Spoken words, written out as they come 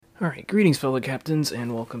Alright, greetings fellow captains,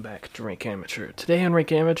 and welcome back to Rank Amateur. Today on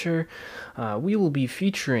Rank Amateur, we will be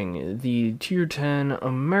featuring the Tier 10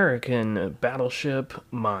 American battleship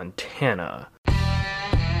Montana.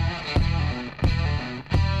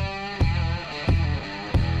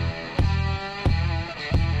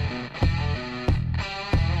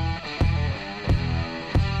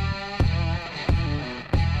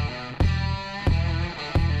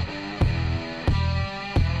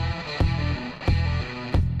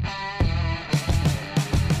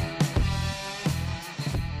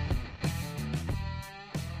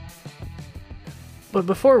 But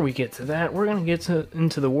before we get to that, we're going to get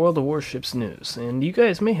into the World of Warships news. And you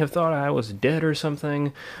guys may have thought I was dead or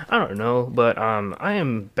something. I don't know, but I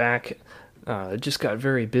am back. Just got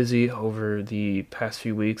very busy over the past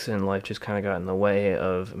few weeks, and life just kind of got in the way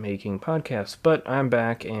of making podcasts. But I'm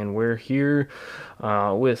back, and we're here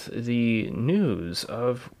with the news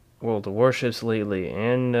of World of Warships lately,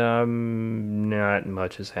 and not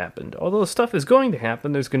much has happened. Although stuff is going to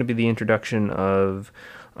happen. There's going to be the introduction of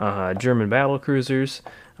German battle cruisers,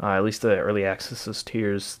 at least the early access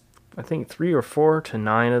tiers. I think 3 or 4 to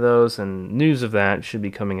 9 of those, and news of that should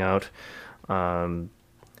be coming out. At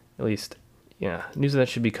least, yeah, news of that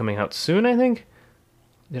should be coming out soon. I think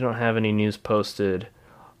they don't have any news posted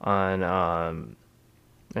on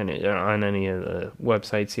any of the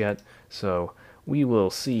websites yet, so we will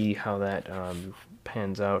see how that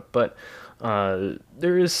pans out. But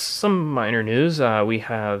there is some minor news. We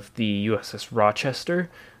have the USS Rochester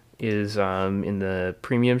is in the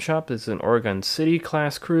premium shop. It's an Oregon City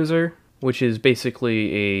class cruiser, which is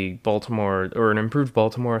basically a Baltimore, or an improved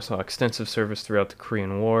Baltimore, saw extensive service throughout the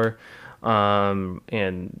Korean War. And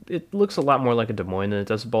it looks a lot more like a Des Moines than it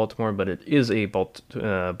does a Baltimore, but it is a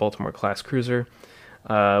Baltimore class cruiser.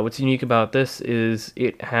 What's unique about this is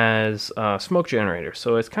it has a smoke generator.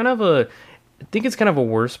 So it's kind of I think it's kind of a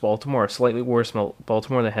worse Baltimore, a slightly worse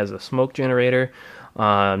Baltimore that has a smoke generator.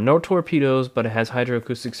 No torpedoes, but it has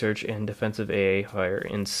hydroacoustic search and defensive AA fire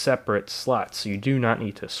in separate slots, so you do not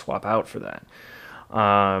need to swap out for that.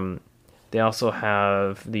 They also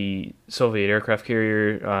have the Soviet aircraft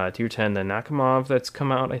carrier Tier 10, the Nakhimov, that's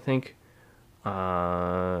come out, I think.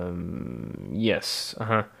 Yes,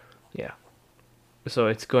 yeah. So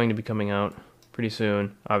it's going to be coming out pretty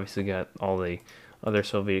soon. Obviously got all the other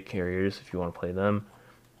Soviet carriers if you want to play them.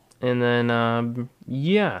 And then,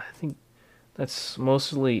 yeah, I think that's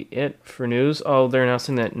mostly it for news. Oh, they're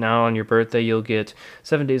announcing that now on your birthday you'll get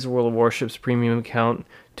 7 days of World of Warships premium account,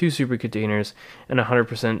 2 super containers, and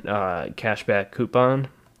 100% cashback coupon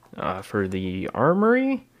for the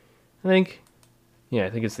Armory, I think. Yeah,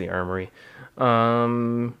 I think it's the Armory.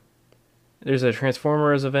 There's a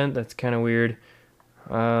Transformers event that's kind of weird.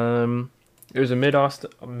 There's a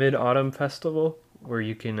mid-autumn festival where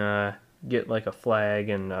you can get like a flag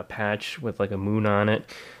and a patch with like a moon on it.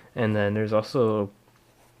 And then there's also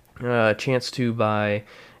a chance to buy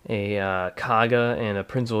a Kaga and a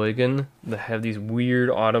Prinz Eugen that have these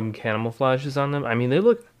weird autumn camouflages on them. I mean,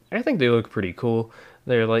 I think they look pretty cool.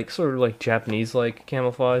 They're like sort of like Japanese-like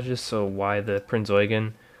camouflages, so why the Prinz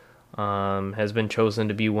Eugen has been chosen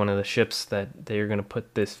to be one of the ships that they're going to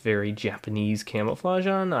put this very Japanese camouflage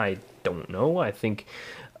on, I don't know. I think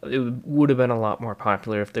it would have been a lot more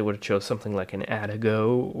popular if they would have chose something like an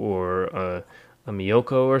Atago or a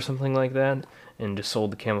Miyoko or something like that, and just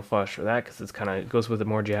sold the camouflage for that, because it's kind of goes with a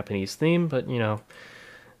more Japanese theme, but you know,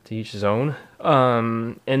 to each his own.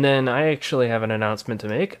 And then I actually have an announcement to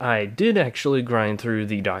make. I did actually grind through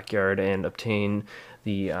the dockyard and obtain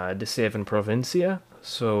the De Seven Provincia,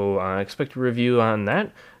 so I expect a review on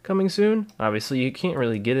that coming soon. Obviously, you can't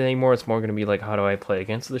really get it anymore. It's more going to be like, how do I play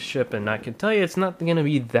against this ship? And I can tell you, it's not going to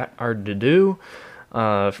be that hard to do.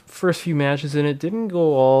 First few matches in it didn't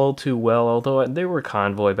go all too well, although they were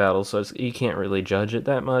convoy battles, so you can't really judge it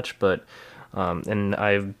that much. But and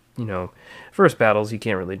I've, first battles you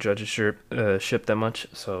can't really judge a ship that much,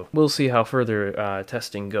 so we'll see how further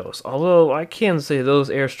testing goes. Although I can say those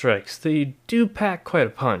airstrikes, they do pack quite a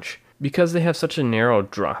punch. Because they have such a narrow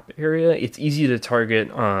drop area, it's easy to target.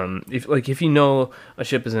 If you know a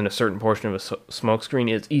ship is in a certain portion of a smoke screen,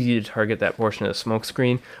 it's easy to target that portion of the smoke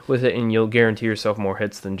screen with it, and you'll guarantee yourself more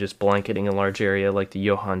hits than just blanketing a large area like the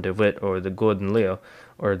Johan de Witt or the Golden Leo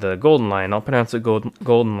or the Golden Lion. I'll pronounce it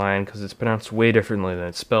Golden Lion because it's pronounced way differently than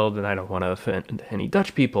it's spelled, and I don't want to offend any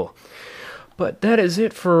Dutch people. But that is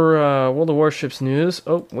it for World of Warships news.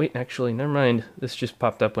 Oh wait, actually, never mind. This just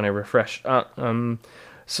popped up when I refreshed.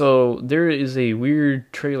 So there is a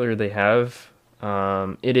weird trailer they have.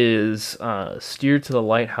 It is Steered to the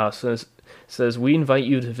Lighthouse. It says, we invite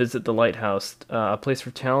you to visit the lighthouse, a place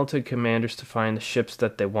for talented commanders to find the ships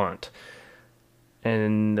that they want.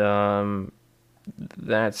 And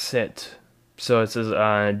that's it. So it says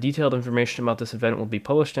detailed information about this event will be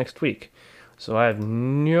published next week. So I have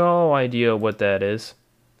no idea what that is.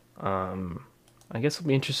 I guess I'll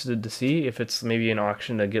be interested to see if it's maybe an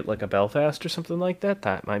auction to get like a Belfast or something like that.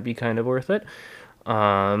 That might be kind of worth it.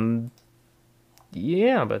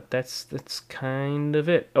 Yeah, but that's kind of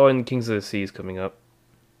it. Oh, and Kings of the Sea is coming up,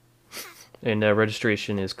 and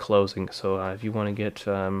registration is closing. So if you want to get,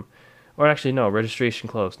 or actually no, registration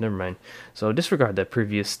closed. Never mind. So disregard that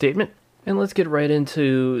previous statement. And let's get right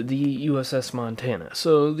into the USS Montana.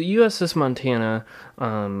 So the USS Montana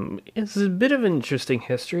is a bit of an interesting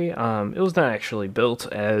history. It was not actually built,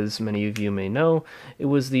 as many of you may know. It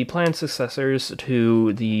was the planned successors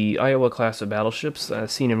to the Iowa class of battleships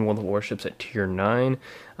seen in World of Warships at Tier 9.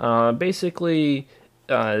 Basically,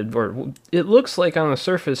 or it looks like on the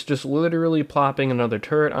surface just literally plopping another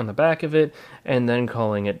turret on the back of it and then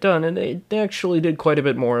calling it done. And they actually did quite a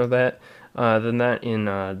bit more of that than that in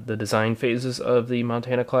the design phases of the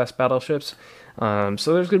Montana class battleships.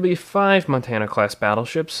 So there's going to be 5 Montana class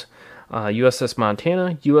battleships: USS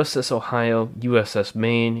Montana, USS Ohio, USS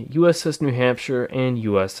Maine, USS New Hampshire, and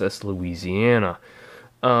USS Louisiana.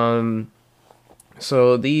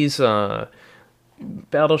 So these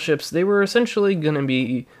battleships, they were essentially going to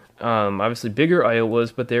be obviously bigger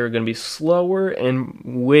Iowas, but they were going to be slower and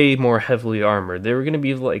way more heavily armored. They were going to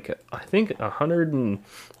be like, I think, 100 and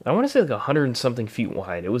I want to say like 100 and something feet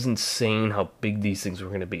wide. It was insane how big these things were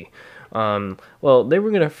going to be. Well, they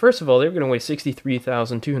were going to, first of all, they were going to weigh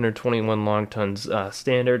 63,221 long tons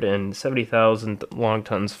standard and 70,000 long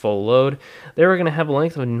tons full load. They were going to have a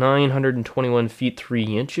length of 921 feet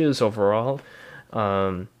 3 inches overall.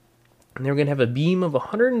 And they were going to have a beam of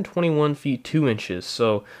 121 feet 2 inches,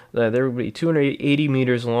 so they would be 280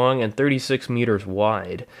 meters long and 36 meters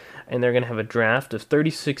wide. And they're going to have a draft of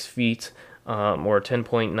 36 feet, or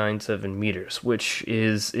 10.97 meters, which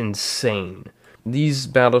is insane. These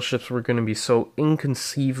battleships were going to be so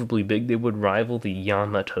inconceivably big, they would rival the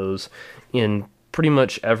Yamatos in pretty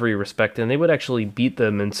much every respect, and they would actually beat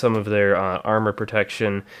them in some of their armor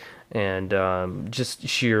protection and just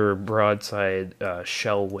sheer broadside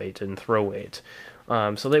shell weight and throw weight.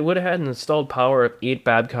 So they would have had an installed power of 8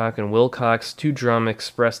 Babcock and Wilcox 2-drum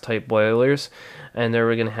express type boilers, and they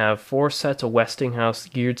were going to have 4 sets of Westinghouse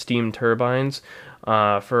geared steam turbines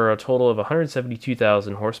for a total of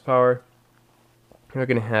 172,000 horsepower. They're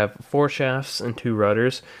going to have 4 shafts and 2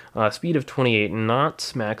 rudders, speed of 28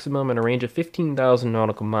 knots maximum, and a range of 15,000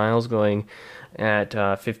 nautical miles going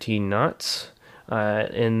at 15 knots.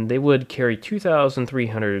 And they would carry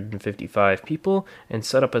 2,355 people, and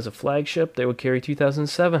set up as a flagship, they would carry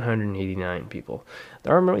 2,789 people. The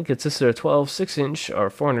armament consisted of 12 6-inch or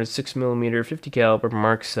 406mm 50 caliber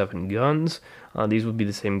Mark 7 guns. These would be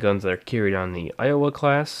the same guns that are carried on the Iowa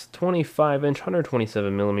class. 25-inch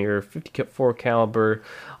 127mm 54 caliber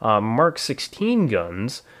Mark 16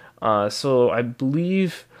 guns. So I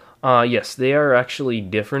believe, yes, they are actually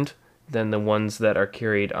different than the ones that are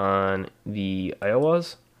carried on the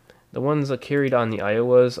Iowas. The ones that carried on the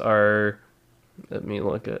Iowas are, let me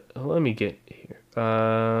get here.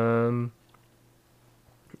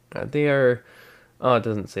 They are, oh, it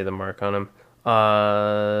doesn't say the mark on them.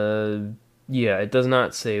 Yeah, it does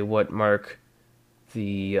not say what mark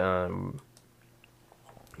the, yeah,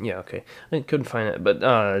 okay. I couldn't find it, but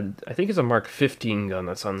I think it's a Mark 15 gun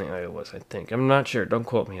that's on the Iowas, I think. I'm not sure, don't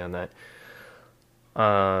quote me on that.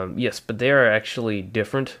 Yes, but they are actually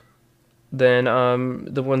different than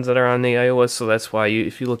the ones that are on the Iowa, so that's why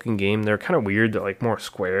if you look in game, they're kind of weird. They're like more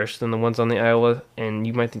squarish than the ones on the Iowa, and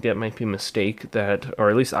you might think that might be a mistake that, or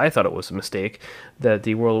at least I thought it was a mistake that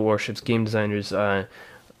the World of Warships game designers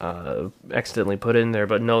accidentally put in there,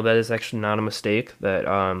 but no, that is actually not a mistake.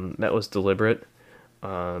 That was deliberate.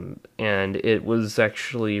 And it was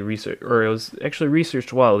actually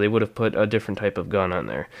researched well. They would have put a different type of gun on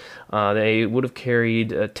there. They would have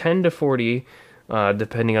carried 10 to 40,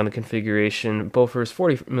 depending on the configuration, Bofors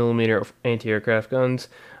 40mm anti-aircraft guns,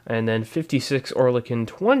 and then 56 Oerlikon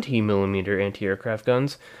 20mm anti-aircraft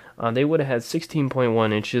guns. They would have had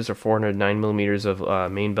 16.1 inches or 409mm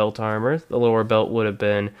of main belt armor. The lower belt would have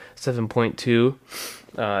been 7.2 to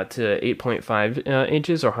 8.5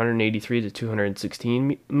 inches, or 183 to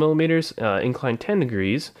 216 millimeters, inclined 10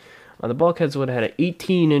 degrees. The bulkheads would have had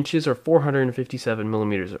 18 inches, or 457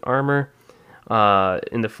 millimeters of armor.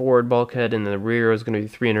 In the forward bulkhead, and the rear is going to be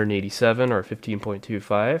 387, or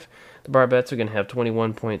 15.25. The barbettes are going to have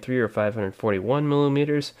 21.3, or 541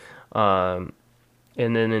 millimeters. And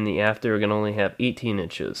then in the aft, they're going to only have 18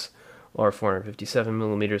 inches, or 457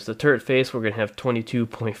 millimeters. The turret face, we're going to have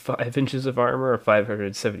 22.5 inches of armor, or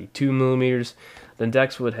 572 millimeters. The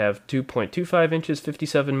decks would have 2.25 inches,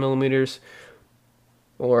 57 millimeters,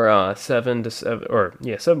 or 7.05 to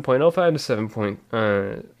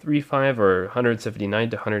 7.35, or 179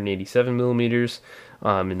 to 187 millimeters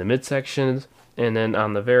in the midsection. And then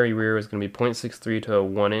on the very rear is going to be 0.63 to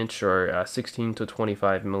 1 inch, or 16 to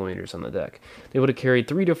 25 millimeters on the deck. They would have carried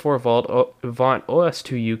 3 to 4 Vought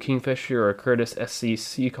OS2U Kingfisher or Curtiss SC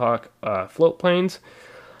Seacock float planes.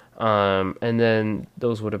 And then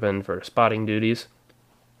those would have been for spotting duties.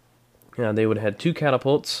 They would have had 2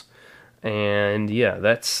 catapults. And yeah,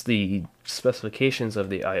 that's the specifications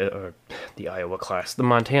of the Iowa class, the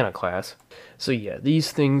Montana class. So yeah,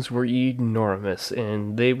 these things were enormous,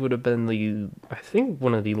 and they would have been I think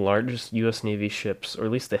one of the largest U.S. Navy ships, or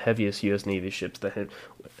at least the heaviest U.S. Navy ships that had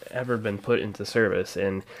ever been put into service,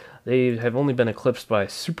 and they have only been eclipsed by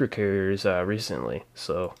supercarriers recently.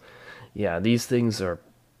 So yeah, these things are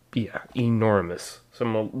enormous.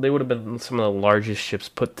 They would have been some of the largest ships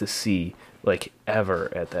put to sea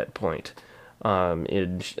ever at that point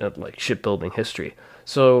in shipbuilding history.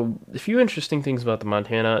 So a few interesting things about the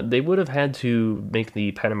Montana: they would have had to make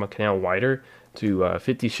the Panama Canal wider to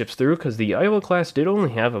fit these ships through, because the Iowa class did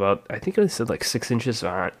only have about, I think it said 6 inches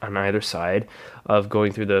on either side of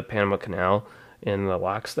going through the Panama Canal in the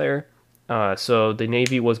locks there. So the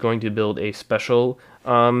Navy was going to build a special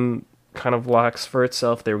kind of locks for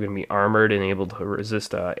itself. They were going to be armored and able to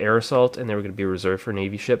resist air assault, and they were going to be reserved for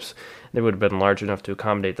Navy ships. They would have been large enough to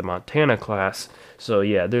accommodate the Montana class. So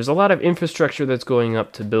yeah, there's a lot of infrastructure that's going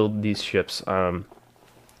up to build these ships.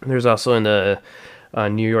 There's also in the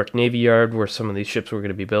New York Navy Yard where some of these ships were going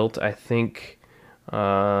to be built. I think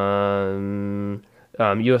USS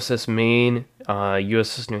Maine,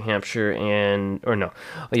 USS New Hampshire,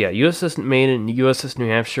 USS Maine and USS New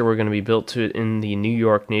Hampshire were going to be built in the New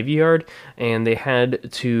York Navy Yard, and they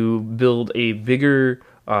had to build a bigger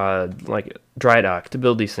dry dock to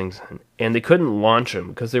build these things in, and they couldn't launch them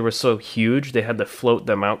because they were so huge. They had to float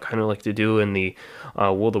them out, kind of like they do in the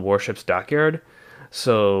World of Warships dockyard.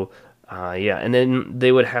 So and then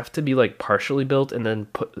they would have to be partially built and then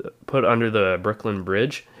put under the Brooklyn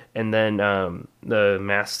Bridge. And then the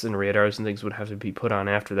masts and radars and things would have to be put on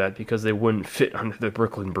after that because they wouldn't fit under the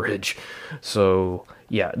Brooklyn Bridge. So,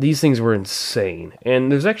 yeah, these things were insane.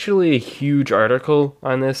 And there's actually a huge article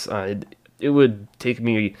on this. It would take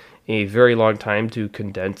me a very long time to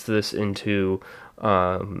condense this into,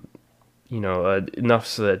 enough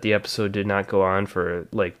so that the episode did not go on for,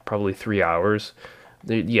 probably 3 hours.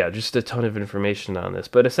 Just a ton of information on this.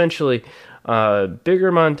 But essentially,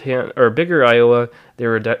 bigger Iowa, they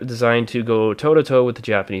were designed to go toe-to-toe with the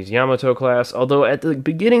Japanese Yamato class, although at the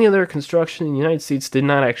beginning of their construction, the United States did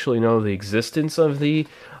not actually know the existence of the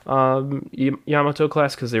Yamato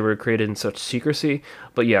class because they were created in such secrecy.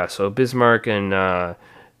 But yeah, so Bismarck and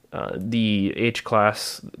the H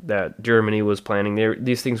class that Germany was planning,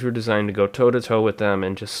 these things were designed to go toe-to-toe with them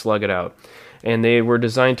and just slug it out. And they were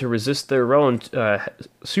designed to resist their own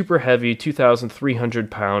super heavy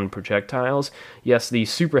 2,300-pound projectiles. Yes, the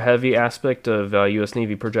super heavy aspect of U.S.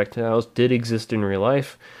 Navy projectiles did exist in real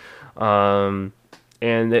life. And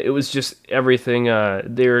it was just everything.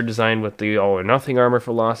 They were designed with the all-or-nothing armor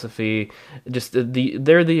philosophy. Just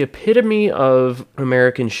they're the epitome of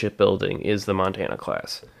American shipbuilding, is the Montana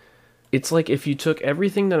class. It's like if you took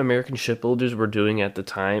everything that American shipbuilders were doing at the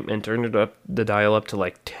time and turned the dial up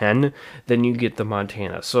to 10, then you get the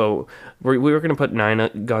Montana. So we were going to put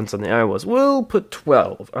 9 guns on the Iowas. We'll put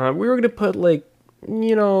 12. We were going to put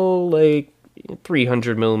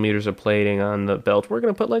 300 millimeters of plating on the belt. We're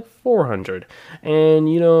going to put 400. And,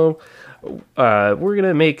 we're going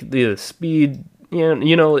to make the speed...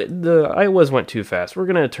 the Iowas went too fast. We're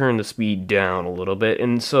going to turn the speed down a little bit.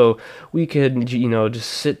 And so we could, just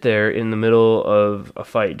sit there in the middle of a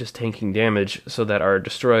fight, just tanking damage so that our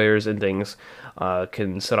destroyers and things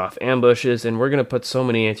can set off ambushes. And we're going to put so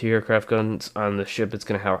many anti-aircraft guns on the ship, it's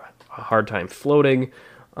going to have a hard time floating.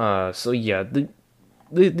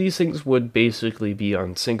 These things would basically be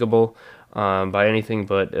unsinkable by anything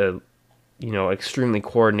but... extremely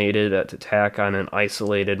coordinated attack on an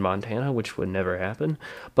isolated Montana, which would never happen.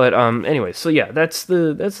 But anyway, so yeah, that's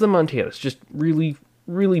the Montanas, just really,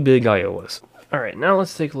 really big Iowas. All right, now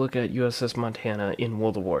let's take a look at USS Montana in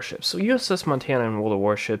World of Warships. So USS Montana in World of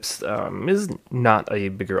Warships is not a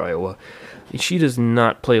bigger Iowa. She does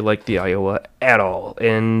not play like the Iowa at all,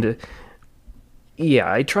 and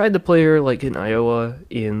yeah, I tried to play her like an Iowa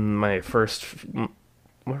in my first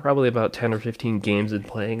probably about 10 or 15 games in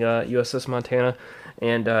playing USS Montana,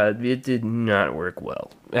 and it did not work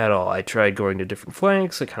well at all. I tried going to different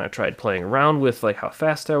flanks. I kind of tried playing around with like how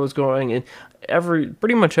fast I was going, and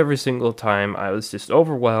pretty much every single time I was just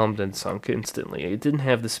overwhelmed and sunk instantly. It didn't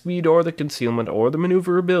have the speed or the concealment or the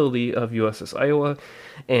maneuverability of USS Iowa,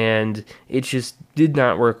 and it just did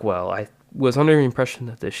not work well. I was under the impression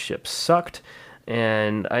that this ship sucked,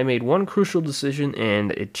 and I made one crucial decision,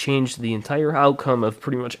 and it changed the entire outcome of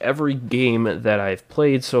pretty much every game that I've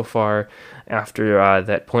played so far after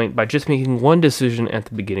that point by just making one decision at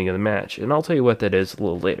the beginning of the match. And I'll tell you what that is a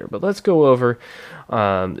little later. But let's go over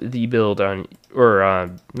the build on, or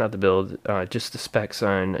not the build, just the specs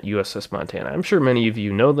on USS Montana. I'm sure many of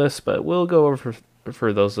you know this, but we'll go over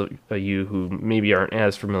for those of you who maybe aren't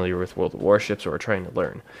as familiar with World of Warships or are trying to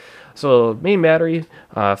learn. So main battery,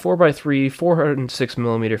 4x3,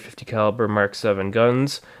 406mm 50 caliber Mark 7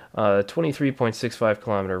 guns, 23.65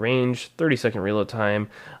 kilometer range, 30-second reload time,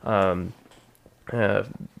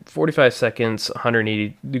 45 seconds,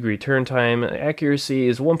 180 degree turn time. Accuracy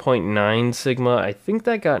is 1.9 sigma. I think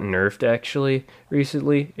that got nerfed actually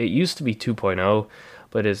recently. It used to be 2.0,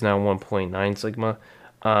 but is now 1.9 sigma.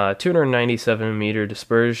 297 meter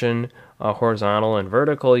dispersion, horizontal and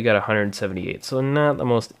vertical, you got 178. So not the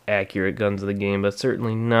most accurate guns of the game, but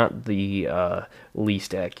certainly not the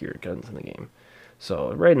least accurate guns in the game.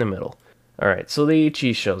 So right in the middle. Alright, so the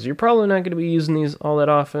HE shells. You're probably not going to be using these all that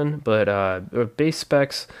often, but base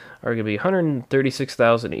specs are going to be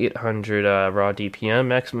 136,800 raw DPM.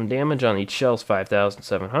 Maximum damage on each shell is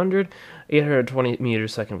 5,700. 820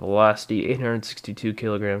 meters second velocity, 862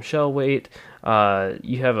 kilogram shell weight.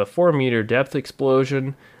 You have a 4 meter depth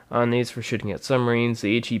explosion on these for shooting at submarines.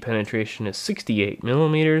 The HE penetration is 68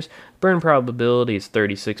 millimeters. Burn probability is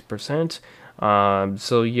 36%.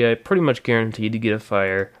 So yeah, pretty much guaranteed to get a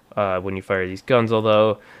fire when you fire these guns,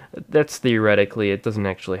 although that's theoretically, it doesn't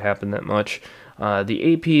actually happen that much.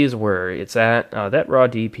 The AP is where it's at. That raw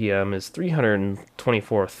DPM is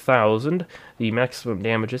 324,000. The maximum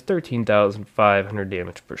damage is 13,500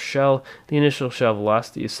 damage per shell. The initial shell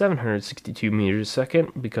velocity is 762 meters a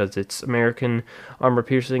second. Because it's American armor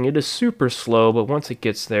piercing, it is super slow, but once it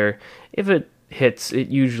gets there, if it hits, it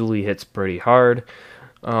usually hits pretty hard.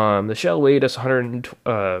 The shell weight is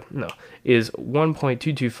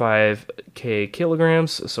 1.225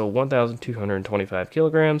 kilograms, so 1,225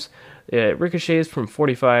 kilograms. It ricochets from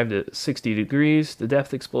 45 to 60 degrees. The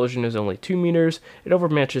depth explosion is only 2 meters. It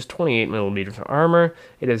overmatches 28 millimeters of armor.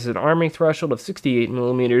 It has an arming threshold of 68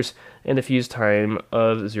 millimeters and a fuse time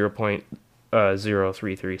of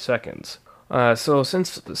 0.033 seconds. So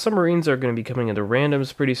since submarines are going to be coming into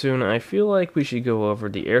randoms pretty soon, I feel like we should go over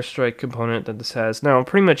the airstrike component that this has. Now,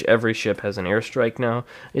 pretty much every ship has an airstrike now.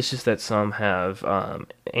 It's just that some have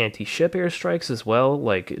anti-ship airstrikes as well,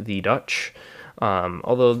 like the Dutch.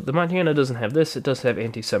 Although the Montana doesn't have this, it does have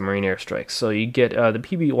anti-submarine airstrikes. So you get the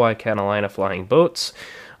PBY Catalina flying boats.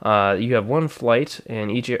 You have one flight,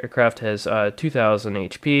 and each aircraft has 2,000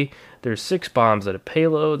 HP. There's 6 bombs at a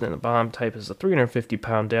payload, and the bomb type is a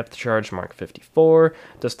 350-pound depth charge Mark 54.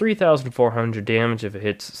 Does 3,400 damage if it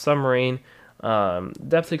hits a submarine.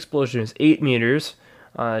 Depth explosion is 8 meters.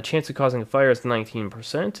 Chance of causing a fire is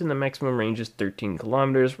 19%, and the maximum range is 13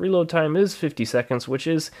 kilometers. Reload time is 50 seconds, which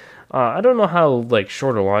is, I don't know how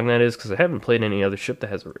short or long that is, because I haven't played any other ship that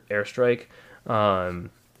has an airstrike.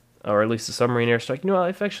 Or at least the submarine airstrike. You know,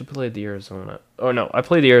 I've actually played the Arizona. Oh no, I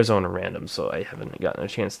played the Arizona random, so I haven't gotten a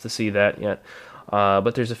chance to see that yet.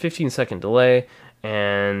 But there's a 15-second delay,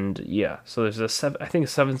 and yeah, so there's a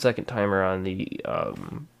 7-second timer on the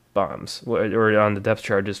bombs, or on the depth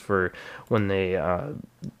charges for when they have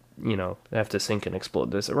to sink and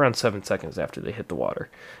explode. There's around 7 seconds after they hit the water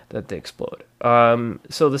that they explode.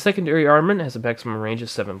 So the secondary armament has a maximum range of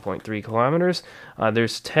 7.3 kilometers.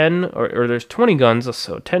 There's 20 guns,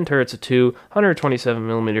 so 10 turrets of 2,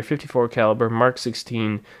 127mm 54 caliber Mark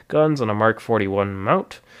 16 guns on a Mark 41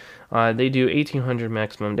 mount. They do 1,800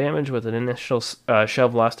 maximum damage with an initial shell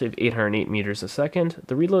velocity of 808 meters a second.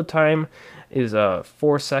 The reload time is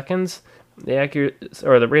 4 seconds.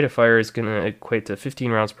 The rate of fire is going to equate to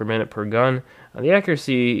 15 rounds per minute per gun. The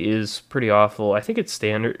accuracy is pretty awful. I think it's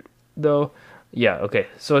standard, though. Yeah, okay.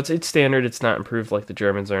 So it's standard. It's not improved like the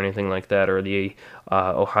Germans or anything like that, or the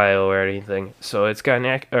Ohio or anything. So it's got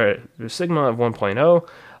a sigma of 1.0,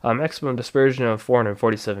 maximum dispersion of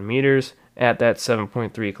 447 meters at that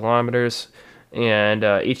 7.3 kilometers, and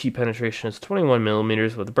HE penetration is 21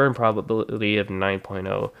 millimeters with a burn probability of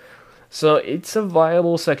 9.0. So it's a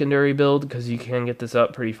viable secondary build because you can get this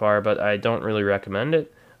up pretty far, but I don't really recommend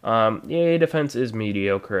it. The AA defense is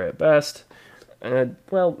mediocre at best.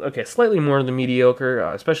 well, okay, slightly more than mediocre,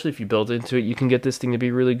 especially if you build into it. You can get this thing to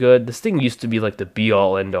be really good. This thing used to be like the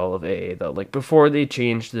be-all, end-all of AA, though. Like, before they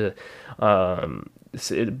changed before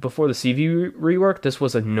the CV rework, this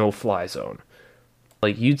was a no-fly zone.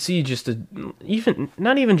 Like, you'd see just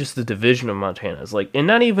not even just the division of Montanas, like, and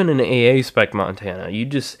not even an AA spec Montana. You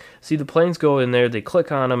just see the planes go in there, they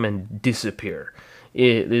click on them and disappear.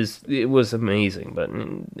 It was amazing, but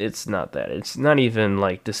it's not that. It's not even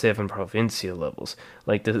like the 7 Provincia levels.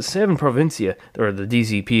 Like the 7 Provincia, or the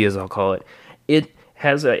DZP as I'll call it, it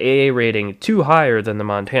has a AA rating 2 higher than the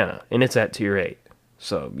Montana, and it's at tier 8.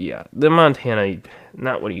 So yeah, the Montana,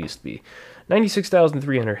 not what it used to be.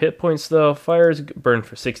 96,300 hit points though. Fires burn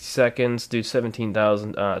for 60 seconds, do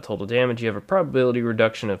 17,000 total damage. You have a probability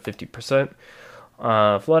reduction of 50%.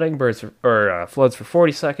 Flooding floods for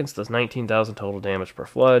 40 seconds, does 19,000 total damage per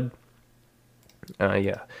flood.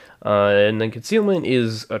 And then concealment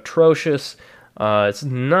is atrocious. It's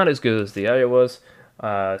not as good as the other was.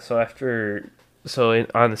 On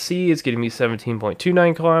the sea, it's getting me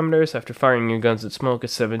 17.29 kilometers. After firing your guns at smoke,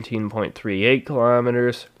 it's 17.38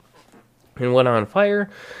 kilometers. And when on fire,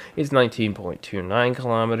 it's 19.29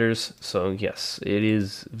 kilometers. So yes, it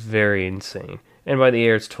is very insane. And by the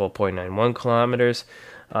air, it's 12.91 kilometers.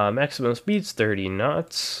 Maximum speed's 30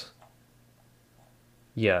 knots.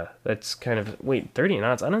 Yeah, that's kind of... Wait, 30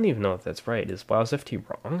 knots? I don't even know if that's right. Is WoW's FT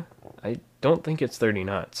wrong? I don't think it's 30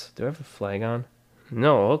 knots. Do I have a flag on?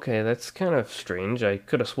 No, okay, that's kind of strange. I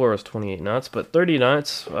could have swore it was 28 knots, but 30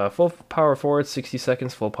 knots. Full power forward, 60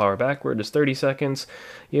 seconds. Full power backward is 30 seconds.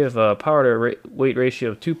 You have a power to weight ratio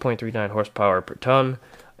of 2.39 horsepower per ton.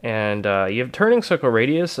 And you have turning circle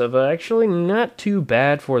radius of actually not too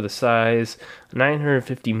bad for the size,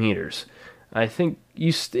 950 meters. I think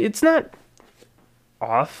it's not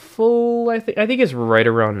awful. I think it's right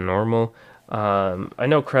around normal. I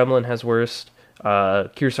know Kremlin has worse.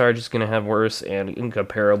 Kearsarge is going to have worse, and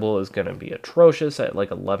Incomparable is going to be atrocious at like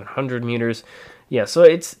 1100 meters. Yeah, so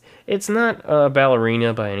it's not a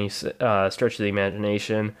ballerina by any stretch of the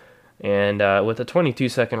imagination. And with a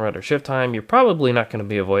 22-second rudder shift time, you're probably not going to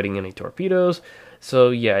be avoiding any torpedoes. So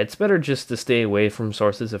yeah, it's better just to stay away from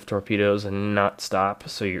sources of torpedoes and not stop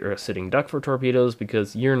so you're a sitting duck for torpedoes,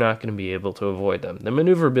 because you're not going to be able to avoid them. The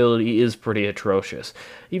maneuverability is pretty atrocious.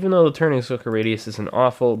 Even though the turning circle radius isn't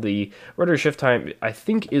awful, the rudder shift time, I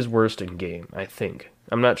think, is worst in game. I think.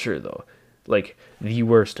 I'm not sure, though. Like, the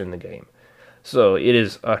worst in the game. So it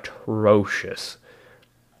is atrocious.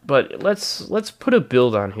 But let's put a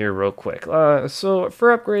build on here real quick. So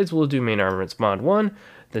for upgrades, we'll do main armaments mod 1,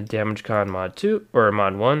 then damage con mod 2, or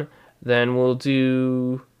mod 1. Then we'll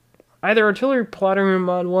do either artillery plotting room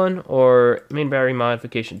mod 1 or main battery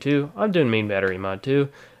modification 2. I'm doing main battery mod 2.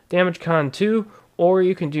 Damage con 2, or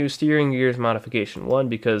you can do steering gears modification 1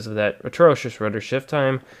 because of that atrocious rudder shift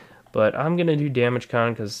time. But I'm going to do damage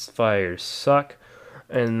con because fires suck.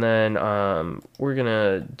 And then we're going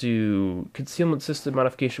to do concealment system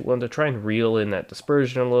modification 1 to try and reel in that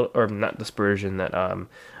dispersion a little, or not dispersion, that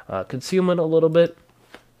concealment a little bit.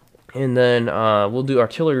 And then we'll do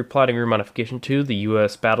artillery plotting room modification 2, the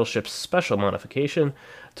U.S. battleship special modification,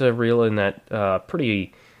 to reel in that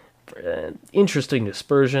pretty interesting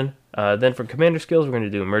dispersion. Then for commander skills, we're going to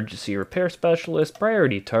do emergency repair specialist,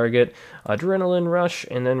 priority target, adrenaline rush,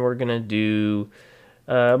 and then we're going to do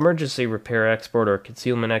emergency repair expert or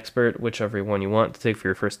concealment expert, whichever one you want to take for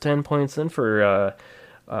your first 10 points. Then for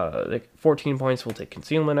 14 points, we'll take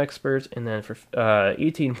concealment expert, and then for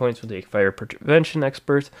 18 points, we'll take fire prevention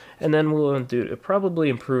expert, and then we'll do probably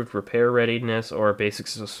improved repair readiness or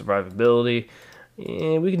basics of survivability.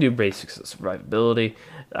 And we can do basics of survivability.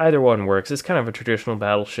 Either one works. It's kind of a traditional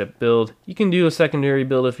battleship build. You can do a secondary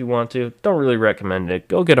build if you want to. Don't really recommend it.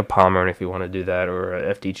 Go get a Pommern if you want to do that, or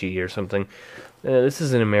a FDG or something. This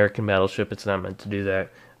is an American battleship. It's not meant to do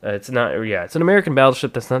that. It's an American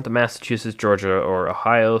battleship. That's not the Massachusetts, Georgia, or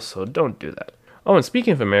Ohio, so don't do that. Oh, and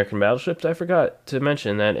speaking of American battleships, I forgot to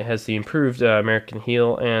mention that it has the improved American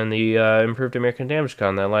heal and the improved American damage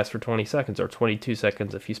con that lasts for 20 seconds, or 22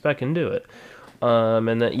 seconds if you spec and do it.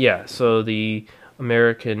 So the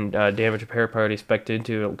American damage repair party spec'd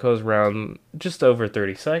into it goes around just over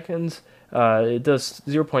 30 seconds. It does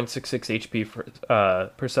 0.66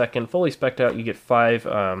 HP per second. Fully spec'd out, you get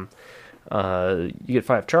 5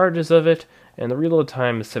 charges of it, and the reload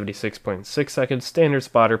time is 76.6 seconds. Standard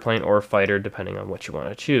spotter plane or fighter, depending on what you want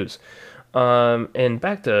to choose. And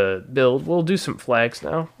back to build, we'll do some flags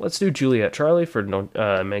now. Let's do Juliet Charlie for no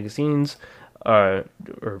magazines. Or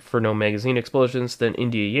for no magazine explosions, then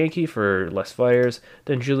India Yankee for less fires,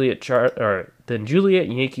 then Juliet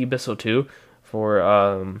Yankee Bissell 2 for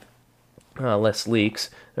less leaks.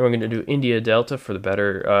 Then we're going to do India Delta for the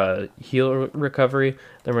better heal recovery.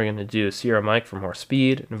 Then we're going to do Sierra Mike for more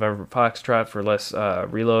speed. November Foxtrot for less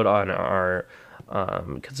reload on our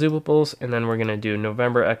consumables. And then we're going to do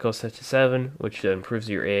November Echo 77, which improves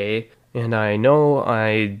your AA. And I know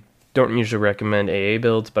I don't usually recommend AA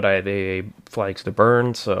builds, but I have AA flags to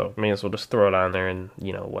burn, so may as well just throw it on there and,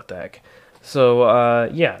 what the heck. So,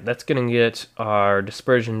 yeah, that's going to get our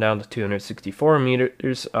dispersion down to 264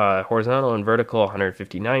 meters, horizontal and vertical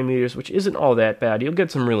 159 meters, which isn't all that bad. You'll get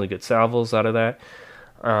some really good salvos out of that.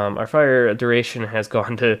 Our fire duration has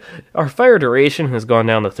gone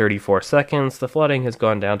down to 34 seconds. The flooding has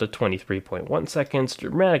gone down to 23.1 seconds,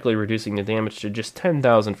 dramatically reducing the damage to just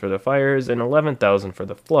 10,000 for the fires and 11,000 for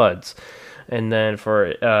the floods. And then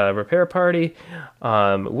for repair party,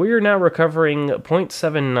 we're now recovering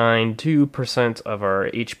 0.792% of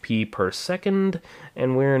our HP per second,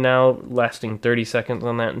 and we're now lasting 30 seconds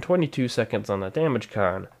on that and 22 seconds on the damage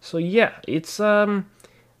con. So yeah, it's a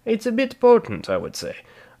bit potent, I would say.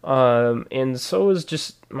 And so is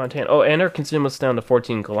just Montana. Oh, and our concealment's down to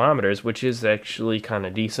 14 kilometers, which is actually kind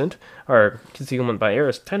of decent. Our concealment by air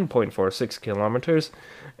is 10.46 kilometers,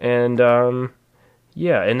 and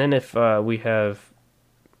yeah, and then if we have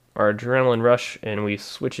our adrenaline rush and we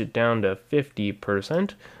switch it down to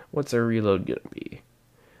 50%, what's our reload going to be?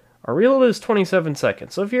 Our reload is 27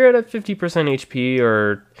 seconds. So if you're at a 50% HP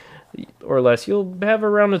or less, you'll have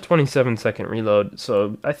around a 27-second reload.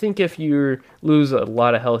 So I think if you lose a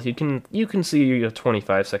lot of health, you can see a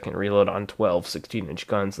 25-second reload on 12 16-inch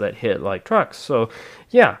guns that hit like trucks. So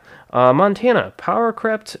yeah, Montana, power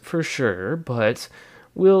crept for sure, but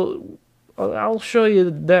I'll show you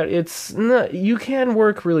that you can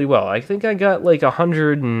work really well. I think I got like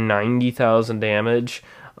 190,000 damage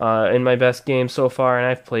in my best game so far, and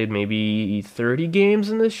I've played maybe 30 games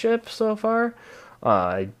in this ship so far.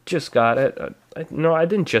 I just got it. No, I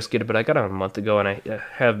didn't just get it, but I got it a month ago, and I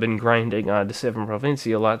have been grinding De Seven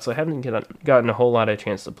Provinci a lot, so I haven't gotten a whole lot of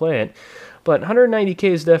chance to play it. But 190k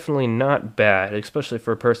is definitely not bad, especially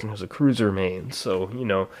for a person who's a cruiser main, so,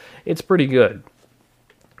 it's pretty good.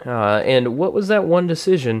 And what was that one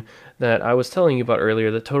decision that I was telling you about earlier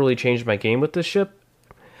that totally changed my game with this ship?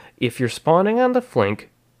 If you're spawning on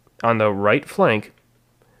the right flank,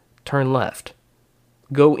 turn left.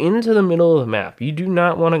 Go into the middle of the map. You do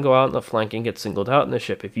not want to go out in the flank and get singled out in the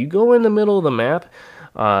ship. If you go in the middle of the map,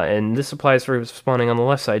 and this applies for spawning on the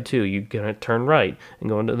left side too, you're going to turn right and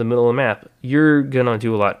go into the middle of the map, you're going to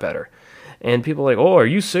do a lot better. And people are like, oh, are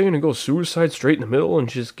you saying to go suicide straight in the middle and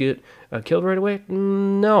just get killed right away?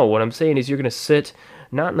 No, what I'm saying is you're going to sit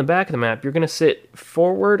not in the back of the map, you're going to sit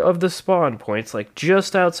forward of the spawn points, like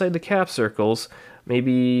just outside the cap circles,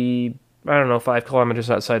 maybe, 5 kilometers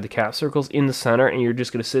outside the cap circles in the center, and you're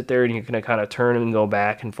just going to sit there and you're going to kind of turn and go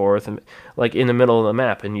back and forth, and like in the middle of the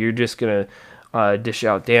map, and you're just going to dish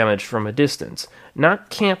out damage from a distance.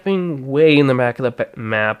 Not camping way in the back of the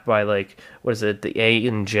map by the A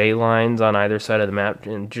and J lines on either side of the map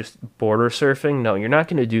and just border surfing. No, you're not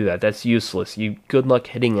going to do that. That's useless. Good luck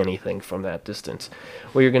hitting anything from that distance.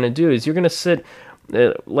 What you're going to do is you're going to sit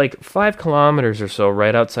 5 kilometers or so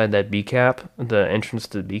right outside that B cap, the entrance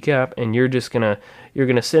to the B cap, and you're gonna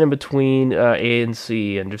sit in between A and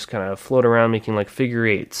C and just kind of float around making like figure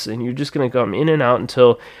eights, and you're just gonna come in and out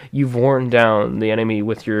until you've worn down the enemy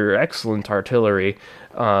with your excellent artillery,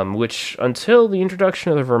 which until the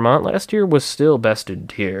introduction of the Vermont last year was still best in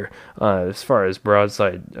tier as far as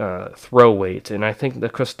broadside throw weight, and I think the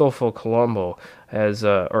Cristoforo Colombo has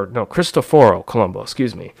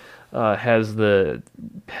has the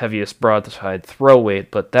heaviest broadside throw weight,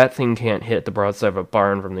 but that thing can't hit the broadside of a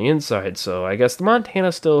barn from the inside, so I guess the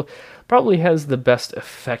Montana still probably has the best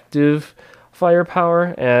effective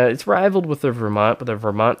firepower. It's rivaled with the Vermont, but the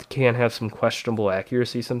Vermont can have some questionable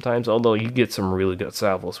accuracy sometimes, although you get some really good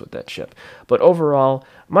salvos with that ship. But overall,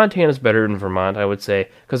 Montana's better than Vermont, I would say,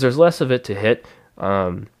 because there's less of it to hit.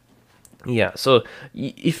 Yeah, so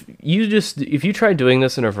if you try doing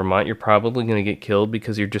this in a Vermont, you're probably going to get killed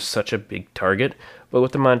because you're just such a big target. But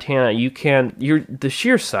with the Montana, the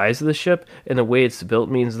sheer size of the ship and the way it's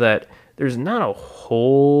built means that there's not a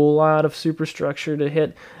whole lot of superstructure to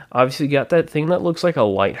hit. Obviously, you got that thing that looks like a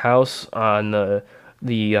lighthouse on the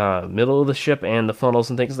middle of the ship and the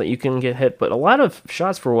funnels and things that you can get hit. But a lot of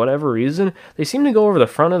shots, for whatever reason, they seem to go over the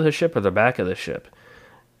front of the ship or the back of the ship.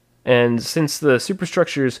 And since the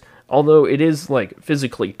superstructures, although it is like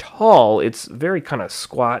physically tall, it's very kind of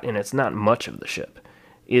squat and it's not much of the ship.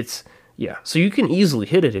 So you can easily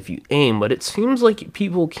hit it if you aim, but it seems like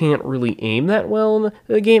people can't really aim that well in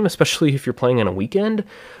the game, especially if you're playing on a weekend.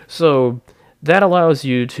 So that allows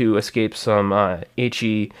you to escape some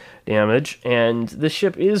HE damage, and the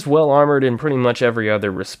ship is well armored in pretty much every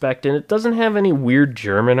other respect, and it doesn't have any weird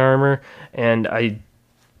German armor, and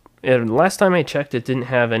last time I checked, it didn't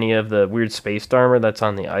have any of the weird spaced armor that's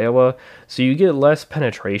on the Iowa, so you get less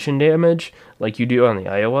penetration damage like you do on the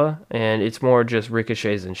Iowa, and it's more just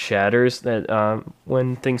ricochets and shatters that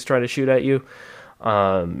when things try to shoot at you.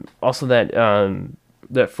 Also,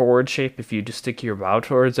 that forward shape, if you just stick your bow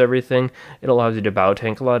towards everything, it allows you to bow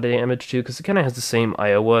tank a lot of damage too, because it kind of has the same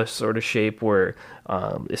Iowa sort of shape where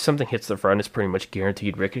if something hits the front, it's pretty much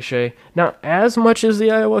guaranteed ricochet. Not as much as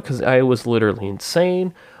the Iowa, because the Iowa's literally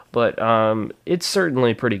insane, but it's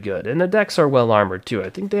certainly pretty good. And the decks are well armored too. I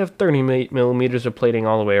think they have 30 millimeters of plating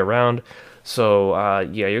all the way around. So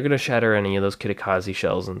yeah, you're gonna shatter any of those Kitakaze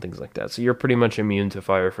shells and things like that. So you're pretty much immune to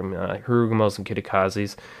fire from Hirugamos and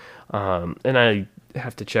Kitakazes. And I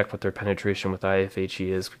have to check what their penetration with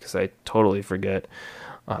IFHE is because I totally forget.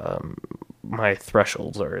 My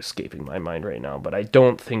thresholds are escaping my mind right now, but I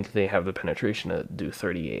don't think they have the penetration to do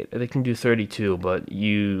 38. They can do 32, but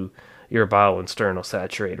your bow and stern will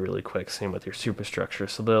saturate really quick. Same with your superstructure,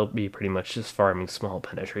 so they'll be pretty much just farming small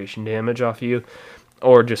penetration damage off you,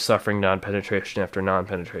 or just suffering non-penetration after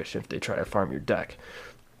non-penetration if they try to farm your deck.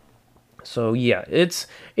 So yeah, it's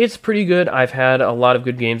pretty good. I've had a lot of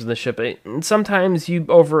good games in the ship. Sometimes you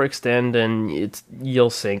overextend and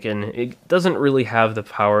you'll sink, and it doesn't really have the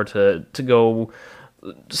power to go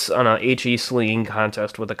on a HE slinging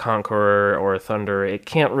contest with a Conqueror or a Thunder. It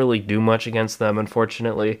can't really do much against them,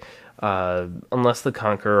 unfortunately, unless the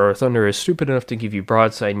Conqueror or Thunder is stupid enough to give you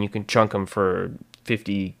broadside, and you can chunk them for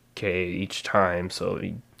 50k each time, so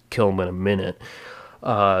you kill them in a minute.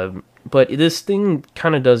 But this thing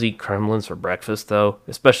kind of does eat Kremlins for breakfast, though,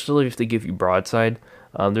 especially if they give you broadside.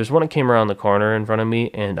 There's one that came around the corner in front of me,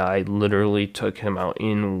 and I literally took him out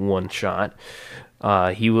in one shot.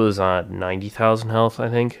 He was on 90,000 health, I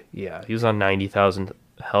think. Yeah, he was on 90,000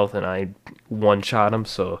 health, and I one-shot him,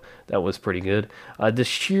 so that was pretty good. The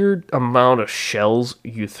sheer amount of shells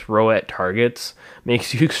you throw at targets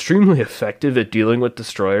makes you extremely effective at dealing with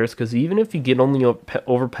destroyers, because even if you get only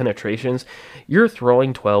over penetrations, you're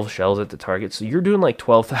throwing 12 shells at the target, so you're doing like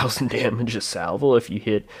 12,000 damage a salvo if you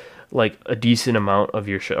hit like a decent amount of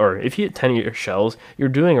your or if you hit 10 of your shells, you're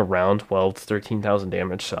doing around 12 to 13,000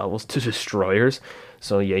 damage salvos to destroyers.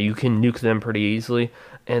 So yeah, you can nuke them pretty easily.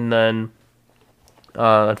 And then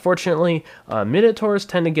unfortunately, Minotaurs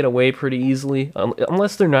tend to get away pretty easily,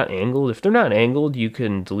 unless they're not angled. If they're not angled, you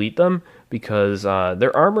can delete them, because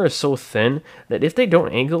their armor is so thin that if they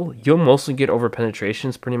don't angle, you'll mostly get over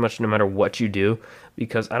penetrations pretty much no matter what you do,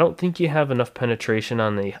 because I don't think you have enough penetration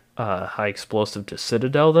on the high explosive to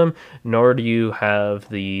citadel them, nor do you have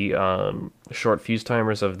the short fuse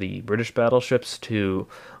timers of the British battleships to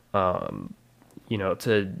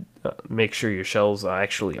make sure your shells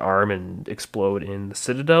actually arm and explode in the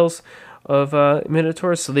citadels of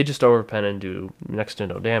Minotaurs, so they just overpen and do next to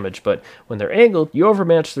no damage. But when they're angled, you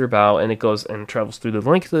overmatch their bow, and it goes and travels through the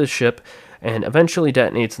length of the ship, and eventually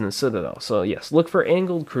detonates in the citadel. So yes, look for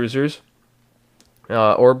angled cruisers,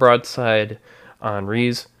 or broadside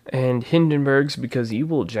Henris and Hindenburgs, because you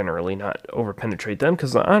will generally not overpenetrate them,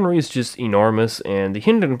 because the Henri is just enormous, and the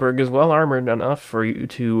Hindenburg is well armored enough for you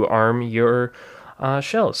to arm your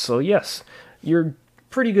shells. So yes, you're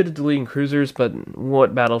pretty good at deleting cruisers, but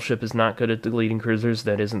what battleship is not good at deleting cruisers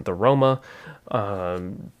that isn't the Roma?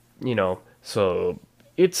 So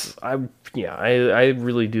I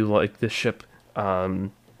really do like this ship.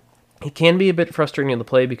 It can be a bit frustrating to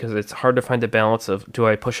play because it's hard to find the balance of, do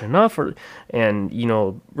I push enough and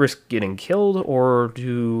risk getting killed, or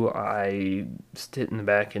do I sit in the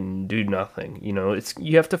back and do nothing?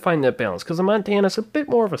 You have to find that balance, because the Montana's a bit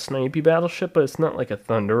more of a snipey battleship, but it's not like a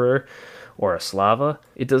Thunderer or a Slava.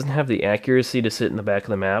 It doesn't have the accuracy to sit in the back of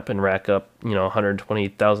the map and rack up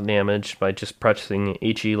 120,000 damage by just pressing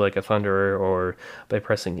HE like a Thunderer, or by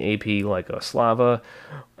pressing AP like a Slava,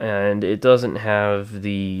 and it doesn't have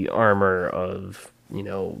the armor of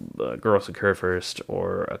Grossa Kurfürst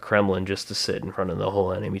or a Kremlin just to sit in front of the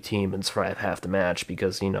whole enemy team and survive half the match,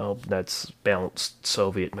 because that's balanced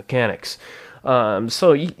Soviet mechanics.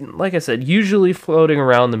 So like I said, usually floating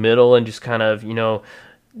around the middle and just kind of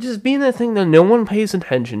just being that thing that no one pays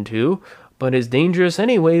attention to, but is dangerous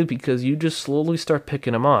anyway, because you just slowly start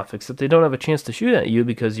picking them off, except they don't have a chance to shoot at you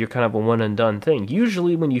because you're kind of a one and done thing.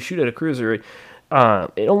 Usually when you shoot at a cruiser, it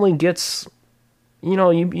only gets,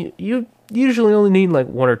 you usually only need like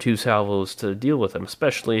 1 or 2 salvos to deal with them,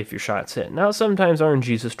 especially if your shot's hit. Now, sometimes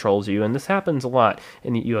RNG just trolls you, and this happens a lot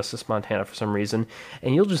in the USS Montana for some reason,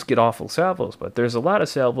 and you'll just get awful salvos. But there's a lot of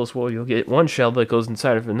salvos where you'll get one shell that goes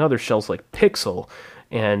inside of another shell's like pixel,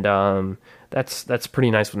 and that's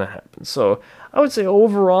pretty nice when that happens. So I would say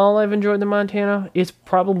overall I've enjoyed the Montana. It's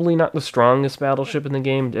probably not the strongest battleship in the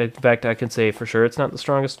game. In fact, I can say for sure it's not the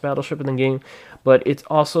strongest battleship in the game, but it's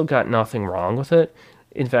also got nothing wrong with it.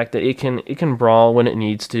 In fact, that it can brawl when it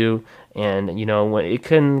needs to, and when it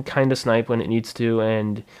can kind of snipe when it needs to,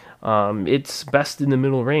 and it's best in the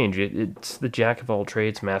middle range. It's the jack of all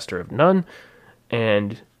trades, master of none,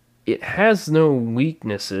 and it has no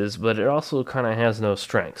weaknesses, but it also kind of has no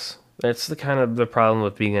strengths. That's the kind of the problem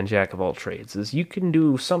with being a jack of all trades, is you can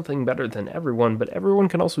do something better than everyone, but everyone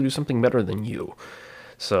can also do something better than you.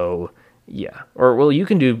 So, yeah. Or, well, you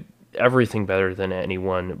can do everything better than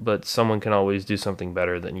anyone, but someone can always do something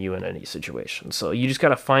better than you in any situation. So you just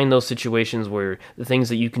gotta find those situations where the things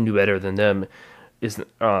that you can do better than them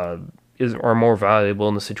are more valuable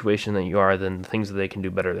in the situation that you are than the things that they can do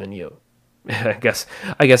better than you. I guess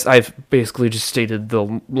I've basically just stated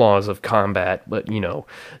the laws of combat, but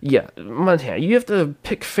yeah, Montana, you have to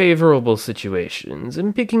pick favorable situations,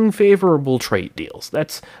 and picking favorable trade deals.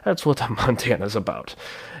 That's what the Montana's about.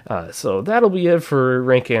 So that'll be it for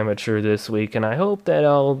Rank Amateur this week, and I hope that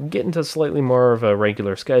I'll get into slightly more of a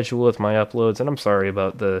regular schedule with my uploads, and I'm sorry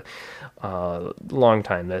about the long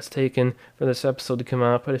time that's taken for this episode to come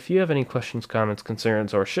out, but if you have any questions, comments,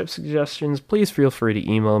 concerns, or ship suggestions, please feel free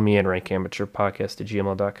to email me at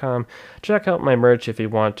rankamateurpodcast@gmail.com. Check out my merch if you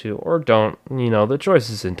want to, or don't. The choice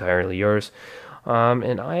is entirely yours.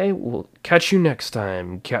 And I will catch you next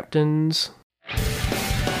time, Captains.